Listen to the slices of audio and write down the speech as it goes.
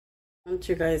I want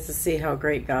you guys to see how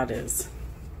great God is.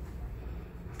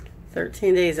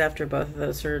 13 days after both of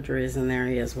those surgeries, and there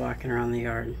he is walking around the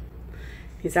yard.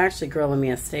 He's actually grilling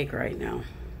me a steak right now.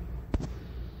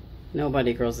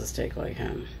 Nobody grills a steak like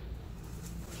him.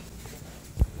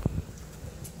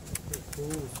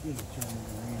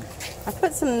 I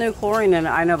put some new chlorine in it.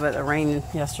 I know about the rain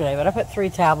yesterday, but I put 3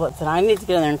 tablets, and I need to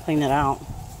get in there and clean it out.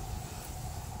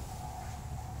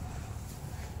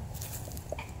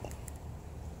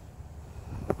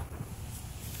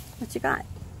 What you got?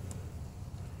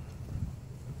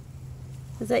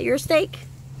 Is that your steak?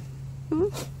 Hmm?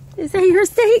 Is that your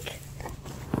steak?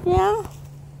 Yeah?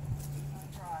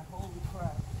 Holy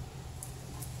crap.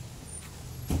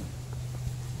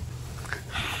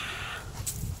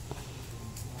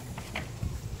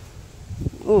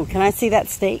 Ooh, can I see that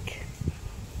steak?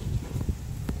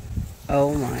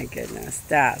 Oh my goodness,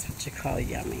 that's what you call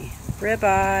yummy.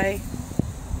 Ribeye.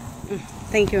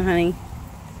 Thank you, honey.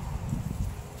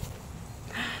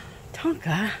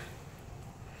 Tonka.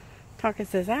 Tonka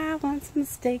says, I want some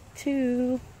steak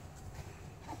too.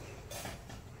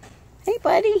 Hey,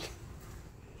 buddy.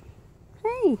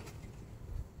 Hey.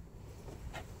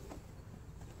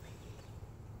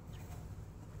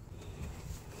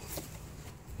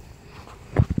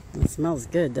 It smells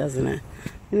good, doesn't it?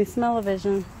 Let me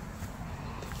smell-o-vision.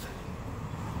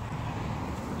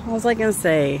 All I can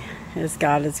say is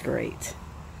God is great.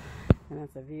 And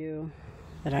that's a view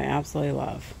that I absolutely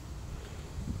love.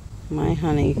 My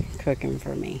honey cooking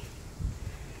for me.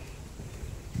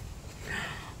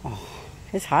 Oh,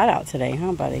 it's hot out today,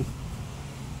 huh, buddy?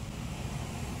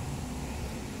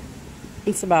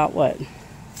 It's about, what,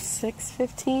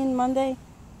 6:15 Monday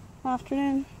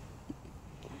afternoon?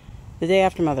 The day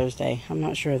after Mother's Day. I'm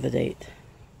not sure of the date.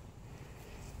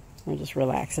 We're just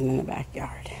relaxing in the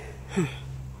backyard. Huh.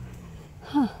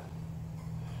 Huh.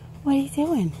 What are you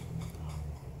doing?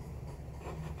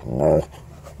 What?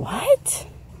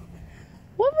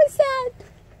 What was that?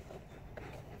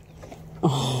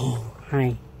 Oh,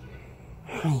 hi.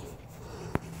 Hi.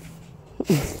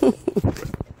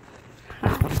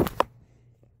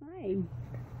 Hi.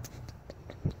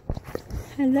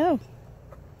 Hello.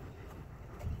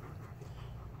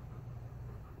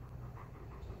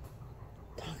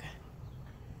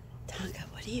 Tonka,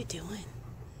 what are you doing?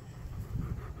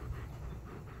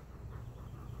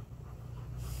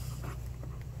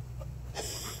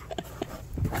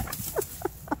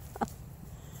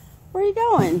 Where are you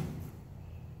going?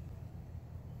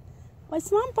 Was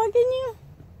Mom bugging you?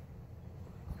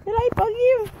 Did I bug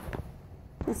you?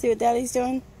 Let's see what Daddy's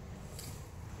doing.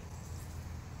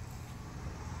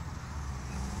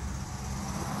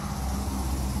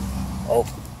 Oh,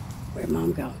 where'd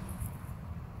Mom go?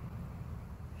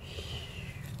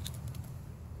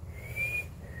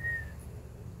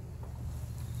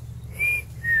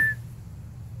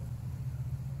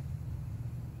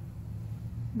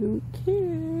 Don't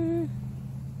care.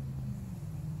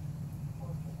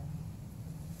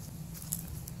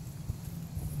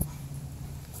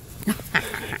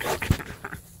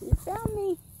 You found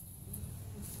me.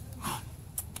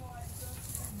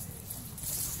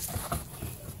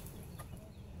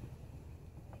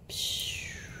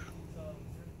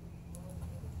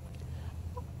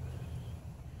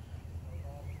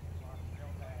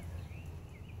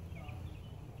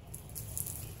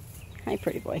 Hi,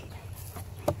 pretty boy.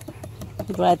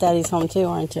 You're glad Daddy's home too,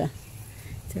 aren't you?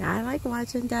 I like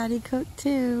watching Daddy cook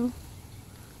too.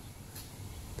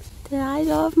 I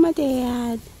love my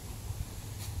dad.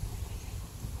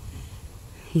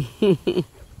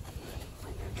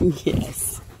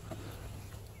 Yes.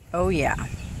 Oh yeah.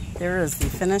 There is the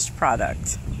finished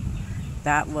product.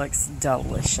 That looks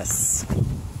delicious.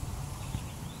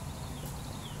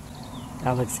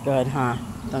 That looks good, huh?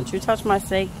 Don't you touch my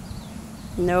steak.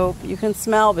 Nope. You can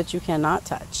smell, but you cannot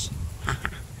touch.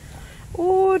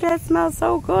 Oh, that smells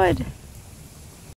so good.